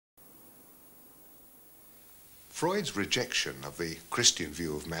Freud's rejection of the Christian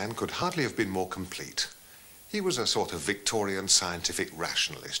view of man could hardly have been more complete. He was a sort of Victorian scientific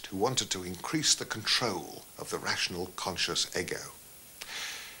rationalist who wanted to increase the control of the rational conscious ego.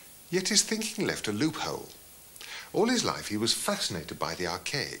 Yet his thinking left a loophole. All his life he was fascinated by the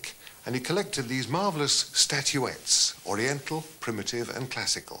archaic, and he collected these marvelous statuettes, oriental, primitive, and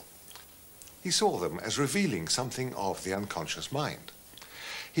classical. He saw them as revealing something of the unconscious mind.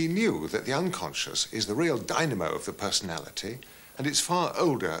 He knew that the unconscious is the real dynamo of the personality, and it's far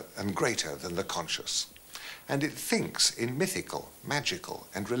older and greater than the conscious. And it thinks in mythical, magical,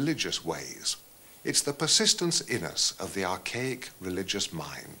 and religious ways. It's the persistence in us of the archaic religious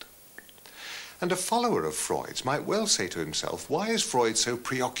mind. And a follower of Freud's might well say to himself, why is Freud so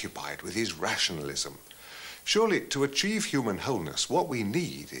preoccupied with his rationalism? Surely, to achieve human wholeness, what we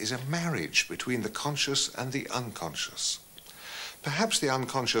need is a marriage between the conscious and the unconscious. Perhaps the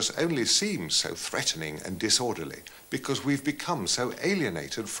unconscious only seems so threatening and disorderly because we've become so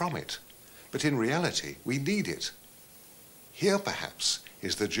alienated from it. But in reality, we need it. Here, perhaps,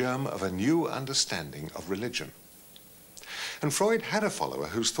 is the germ of a new understanding of religion. And Freud had a follower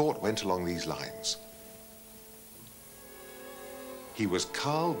whose thought went along these lines. He was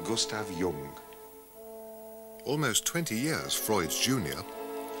Carl Gustav Jung. Almost 20 years Freud's junior,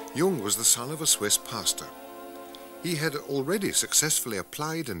 Jung was the son of a Swiss pastor. He had already successfully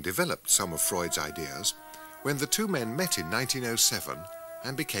applied and developed some of Freud's ideas when the two men met in 1907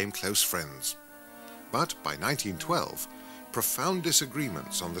 and became close friends. But by 1912, profound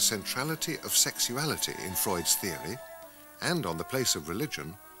disagreements on the centrality of sexuality in Freud's theory and on the place of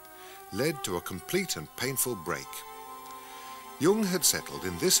religion led to a complete and painful break. Jung had settled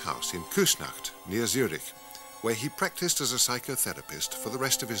in this house in Küsnacht, near Zurich, where he practiced as a psychotherapist for the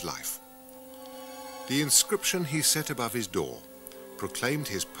rest of his life. The inscription he set above his door proclaimed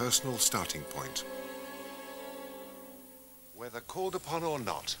his personal starting point. Whether called upon or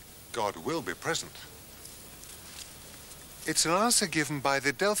not, God will be present. It's an answer given by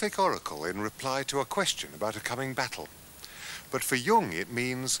the Delphic oracle in reply to a question about a coming battle. But for Jung it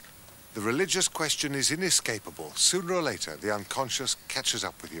means the religious question is inescapable. Sooner or later the unconscious catches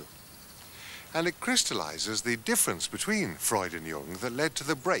up with you. And it crystallizes the difference between Freud and Jung that led to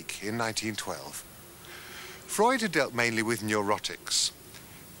the break in 1912. Freud had dealt mainly with neurotics,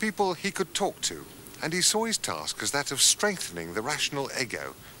 people he could talk to, and he saw his task as that of strengthening the rational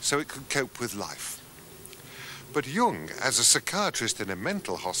ego so it could cope with life. But Jung, as a psychiatrist in a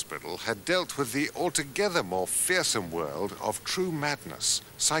mental hospital, had dealt with the altogether more fearsome world of true madness,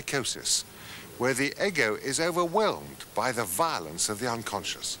 psychosis, where the ego is overwhelmed by the violence of the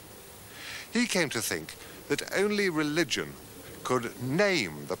unconscious. He came to think that only religion could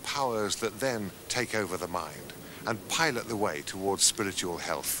name the powers that then take over the mind and pilot the way towards spiritual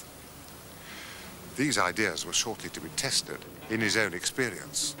health. These ideas were shortly to be tested in his own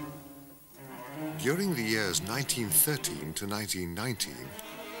experience. During the years 1913 to 1919,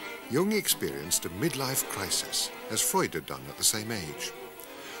 Jung experienced a midlife crisis, as Freud had done at the same age.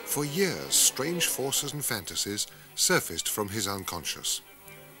 For years, strange forces and fantasies surfaced from his unconscious.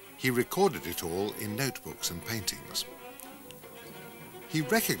 He recorded it all in notebooks and paintings. He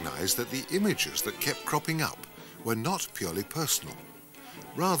recognized that the images that kept cropping up were not purely personal.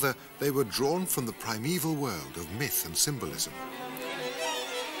 Rather, they were drawn from the primeval world of myth and symbolism.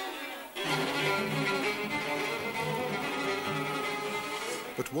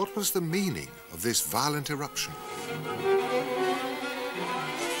 But what was the meaning of this violent eruption?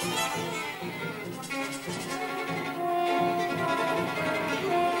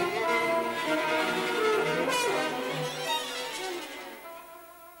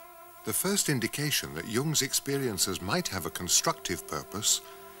 The first indication that Jung's experiences might have a constructive purpose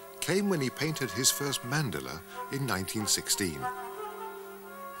came when he painted his first mandala in 1916.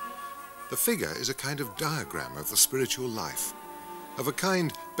 The figure is a kind of diagram of the spiritual life, of a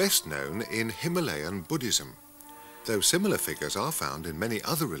kind best known in Himalayan Buddhism, though similar figures are found in many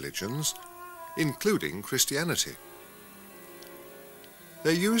other religions, including Christianity.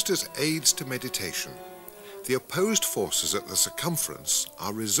 They're used as aids to meditation. The opposed forces at the circumference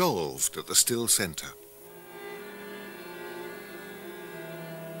are resolved at the still center.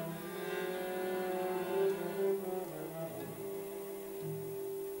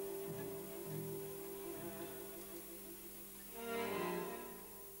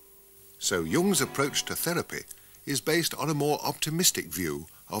 So Jung's approach to therapy is based on a more optimistic view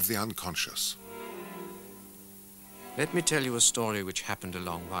of the unconscious. Let me tell you a story which happened a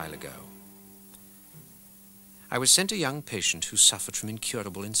long while ago. I was sent a young patient who suffered from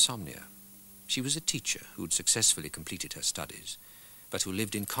incurable insomnia. She was a teacher who had successfully completed her studies, but who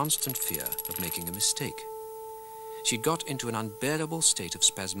lived in constant fear of making a mistake. She'd got into an unbearable state of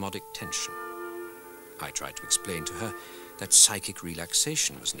spasmodic tension. I tried to explain to her that psychic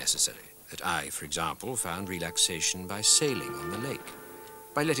relaxation was necessary, that I, for example, found relaxation by sailing on the lake,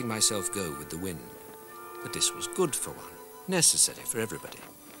 by letting myself go with the wind, that this was good for one, necessary for everybody.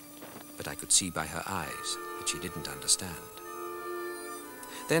 But I could see by her eyes that she didn't understand.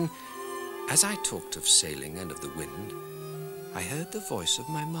 Then, as I talked of sailing and of the wind, I heard the voice of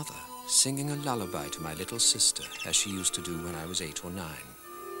my mother singing a lullaby to my little sister, as she used to do when I was 8 or 9.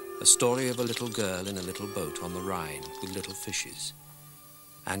 A story of a little girl in a little boat on the Rhine with little fishes.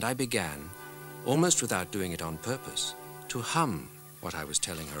 And I began, almost without doing it on purpose, to hum what I was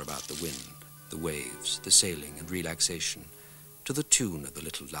telling her about the wind, the waves, the sailing and relaxation, to the tune of the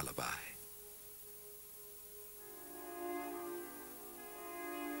little lullaby.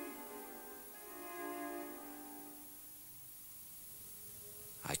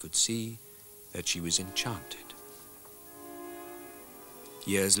 I could see that she was enchanted.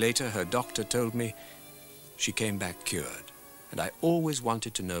 Years later, her doctor told me she came back cured, and I always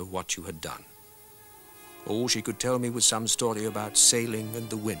wanted to know what you had done. All she could tell me was some story about sailing and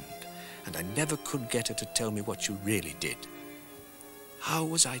the wind, and I never could get her to tell me what you really did. How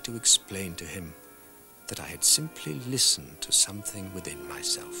was I to explain to him that I had simply listened to something within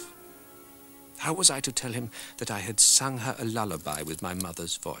myself? How was I to tell him that I had sung her a lullaby with my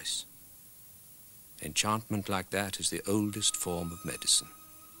mother's voice? Enchantment like that is the oldest form of medicine.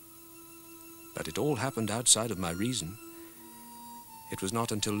 But it all happened outside of my reason. It was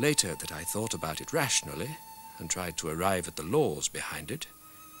not until later that I thought about it rationally and tried to arrive at the laws behind it.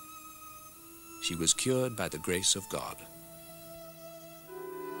 She was cured by the grace of God.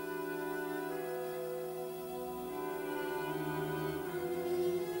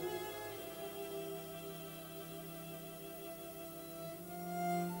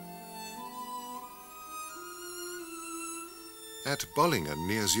 At Bollingen,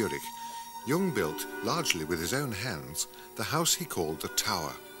 near Zurich, Jung built, largely with his own hands, the house he called the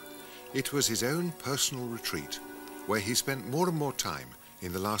Tower. It was his own personal retreat, where he spent more and more time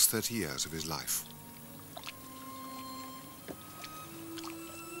in the last 30 years of his life.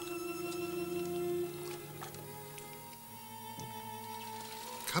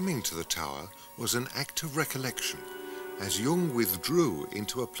 Coming to the Tower was an act of recollection, as Jung withdrew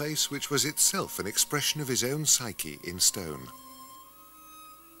into a place which was itself an expression of his own psyche in stone.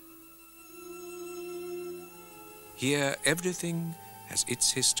 Here, everything has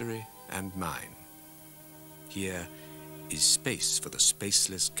its history and mine. Here is space for the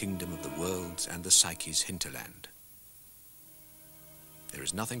spaceless kingdom of the worlds and the psyche's hinterland. There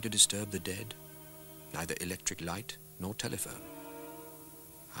is nothing to disturb the dead, neither electric light nor telephone.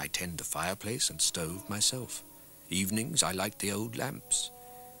 I tend the fireplace and stove myself. Evenings I light the old lamps.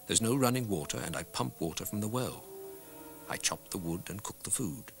 There's no running water, and I pump water from the well. I chop the wood and cook the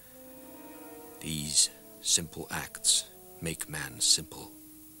food. These simple acts make man simple.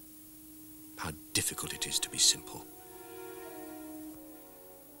 How difficult it is to be simple.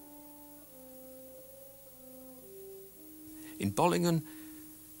 In Bollingen,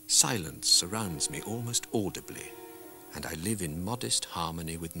 silence surrounds me almost audibly, and I live in modest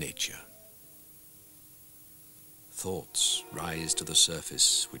harmony with nature. Thoughts rise to the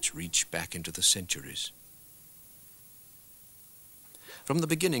surface which reach back into the centuries. From the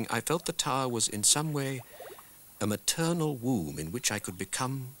beginning, I felt the Tower was in some way a maternal womb in which I could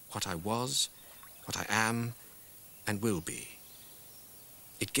become what I was, what I am, and will be.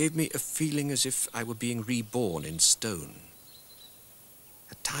 It gave me a feeling as if I were being reborn in stone.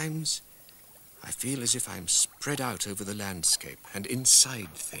 At times, I feel as if I'm spread out over the landscape and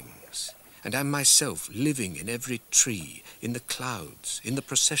inside things, and am myself living in every tree, in the clouds, in the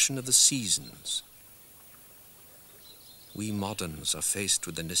procession of the seasons. We moderns are faced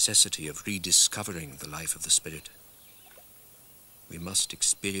with the necessity of rediscovering the life of the spirit. We must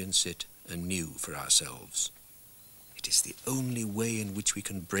experience it anew for ourselves. It is the only way in which we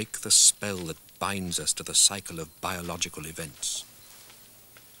can break the spell that binds us to the cycle of biological events.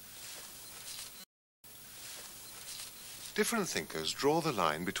 Different thinkers draw the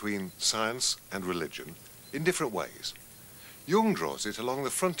line between science and religion in different ways. Jung draws it along the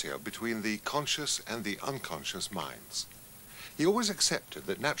frontier between the conscious and the unconscious minds. He always accepted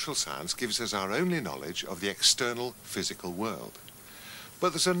that natural science gives us our only knowledge of the external physical world. But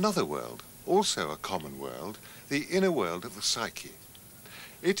there's another world, also a common world, the inner world of the psyche.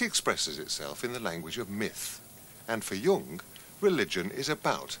 It expresses itself in the language of myth, and for Jung, religion is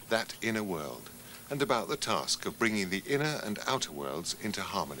about that inner world, and about the task of bringing the inner and outer worlds into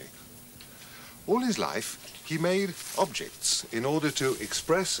harmony. All his life, he made objects in order to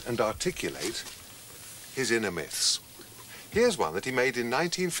express and articulate his inner myths. Here's one that he made in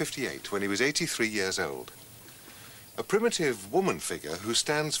 1958 when he was 83 years old. A primitive woman figure who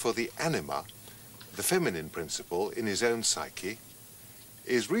stands for the anima, the feminine principle in his own psyche,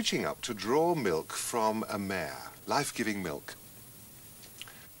 is reaching up to draw milk from a mare, life-giving milk.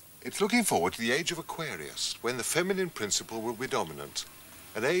 It's looking forward to the age of Aquarius, when the feminine principle will be dominant,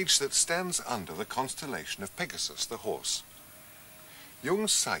 an age that stands under the constellation of Pegasus, the horse.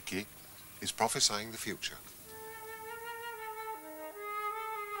 Jung's psyche is prophesying the future.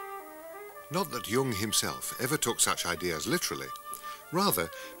 Not that Jung himself ever took such ideas literally. Rather,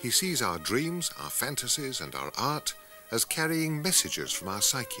 he sees our dreams, our fantasies, and our art as carrying messages from our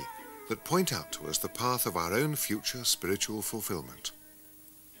psyche that point out to us the path of our own future spiritual fulfillment.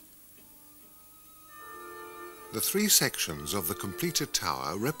 The three sections of the completed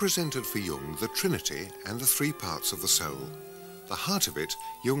tower represented for Jung the Trinity and the three parts of the soul. The heart of it,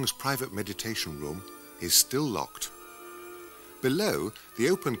 Jung's private meditation room, is still locked. Below, the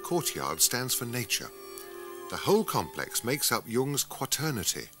open courtyard stands for nature. The whole complex makes up Jung's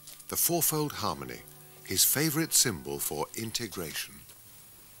quaternity, the fourfold harmony, his favourite symbol for integration.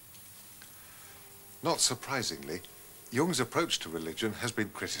 Not surprisingly, Jung's approach to religion has been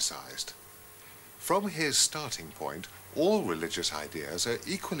criticised. From his starting point, all religious ideas are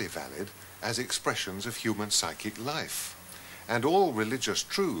equally valid as expressions of human psychic life, and all religious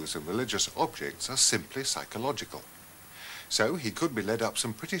truths and religious objects are simply psychological. So he could be led up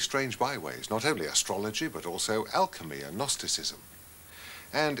some pretty strange byways, not only astrology but also alchemy and Gnosticism.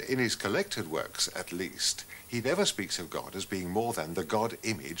 And in his collected works, at least, he never speaks of God as being more than the God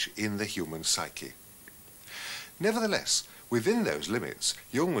image in the human psyche. Nevertheless, within those limits,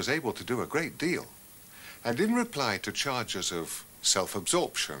 Jung was able to do a great deal. And in reply to charges of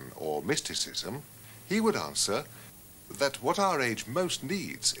self-absorption or mysticism, he would answer that what our age most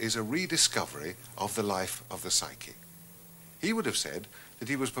needs is a rediscovery of the life of the psyche. He would have said that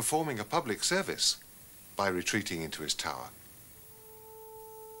he was performing a public service by retreating into his tower.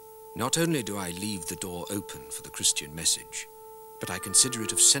 Not only do I leave the door open for the Christian message, but I consider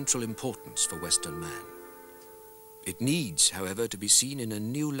it of central importance for Western man. It needs, however, to be seen in a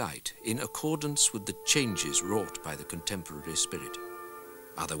new light, in accordance with the changes wrought by the contemporary spirit.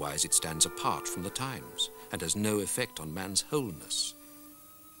 Otherwise it stands apart from the times and has no effect on man's wholeness.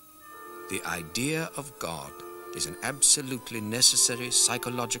 The idea of God is an absolutely necessary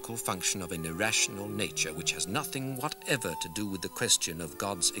psychological function of an irrational nature which has nothing whatever to do with the question of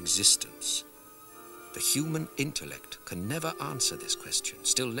God's existence. The human intellect can never answer this question,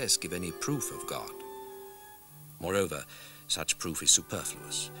 still less give any proof of God. Moreover, such proof is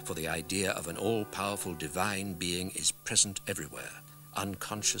superfluous, for the idea of an all-powerful divine being is present everywhere,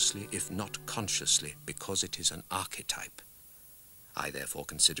 unconsciously if not consciously, because it is an archetype. I therefore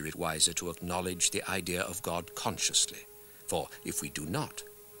consider it wiser to acknowledge the idea of God consciously, for if we do not,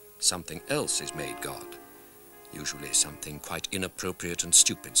 something else is made God, usually something quite inappropriate and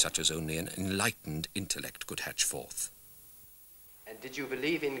stupid, such as only an enlightened intellect could hatch forth. And did you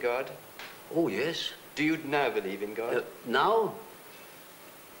believe in God? Oh, yes. Do you now believe in God? Now?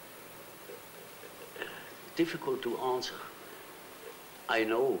 Difficult to answer. I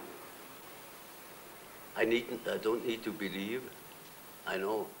know. I don't need to believe. I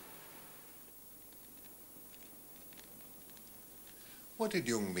know. What did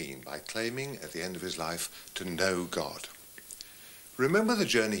Jung mean by claiming at the end of his life to know God? Remember the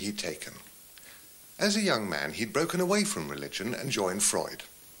journey he'd taken. As a young man, he'd broken away from religion and joined Freud.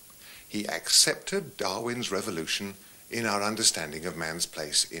 He accepted Darwin's revolution in our understanding of man's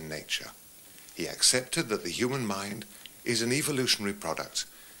place in nature. He accepted that the human mind is an evolutionary product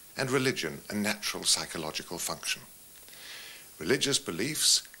and religion a natural psychological function. Religious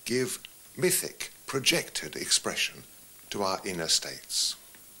beliefs give mythic, projected expression to our inner states.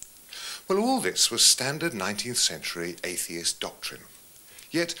 Well, all this was standard 19th century atheist doctrine.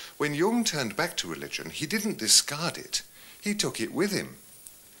 Yet, when Jung turned back to religion, he didn't discard it. He took it with him.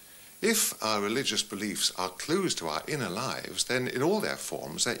 If our religious beliefs are clues to our inner lives, then in all their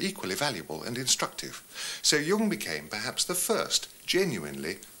forms they're equally valuable and instructive. So Jung became perhaps the first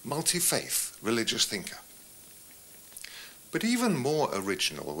genuinely multi-faith religious thinker. But even more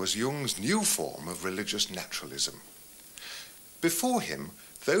original was Jung's new form of religious naturalism. Before him,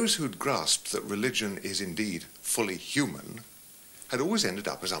 those who'd grasped that religion is indeed fully human had always ended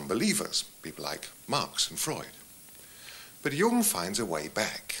up as unbelievers, people like Marx and Freud. But Jung finds a way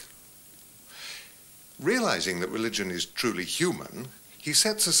back. Realizing that religion is truly human, he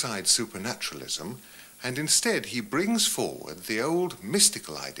sets aside supernaturalism and instead he brings forward the old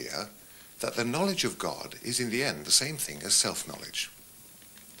mystical idea that the knowledge of God is in the end the same thing as self-knowledge.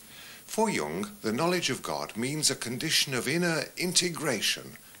 For Jung, the knowledge of God means a condition of inner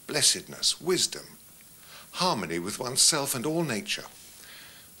integration, blessedness, wisdom, harmony with oneself and all nature,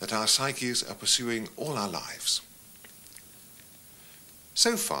 that our psyches are pursuing all our lives.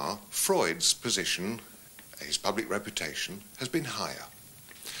 So far, Freud's position, his public reputation, has been higher.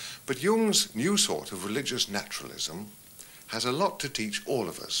 But Jung's new sort of religious naturalism has a lot to teach all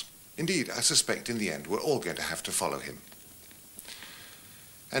of us. Indeed, I suspect in the end we're all going to have to follow him.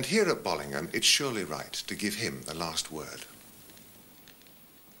 And here at Bollingham, it's surely right to give him the last word.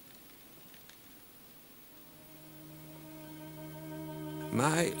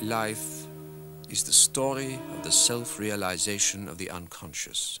 My life is the story of the self-realization of the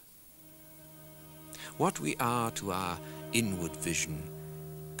unconscious. What we are to our inward vision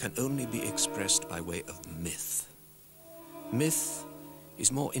can only be expressed by way of myth. Myth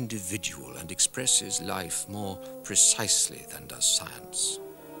is more individual and expresses life more precisely than does science.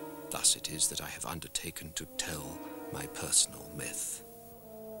 Thus it is that I have undertaken to tell my personal myth.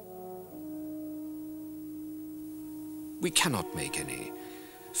 We cannot make any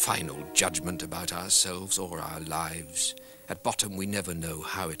final judgment about ourselves or our lives. At bottom, we never know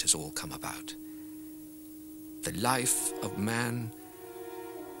how it has all come about. The life of man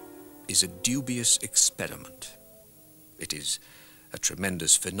is a dubious experiment. It is a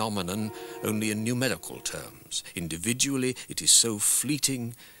tremendous phenomenon only in numerical terms. Individually, it is so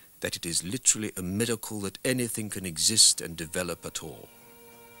fleeting that it is literally a miracle that anything can exist and develop at all.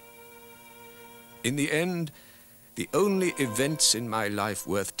 In the end, the only events in my life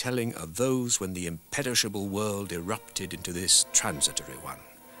worth telling are those when the imperishable world erupted into this transitory one.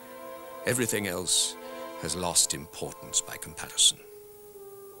 Everything else has lost importance by comparison.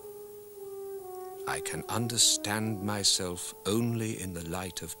 I can understand myself only in the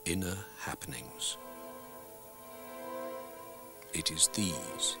light of inner happenings. It is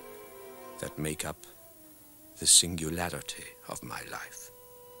these that make up the singularity of my life.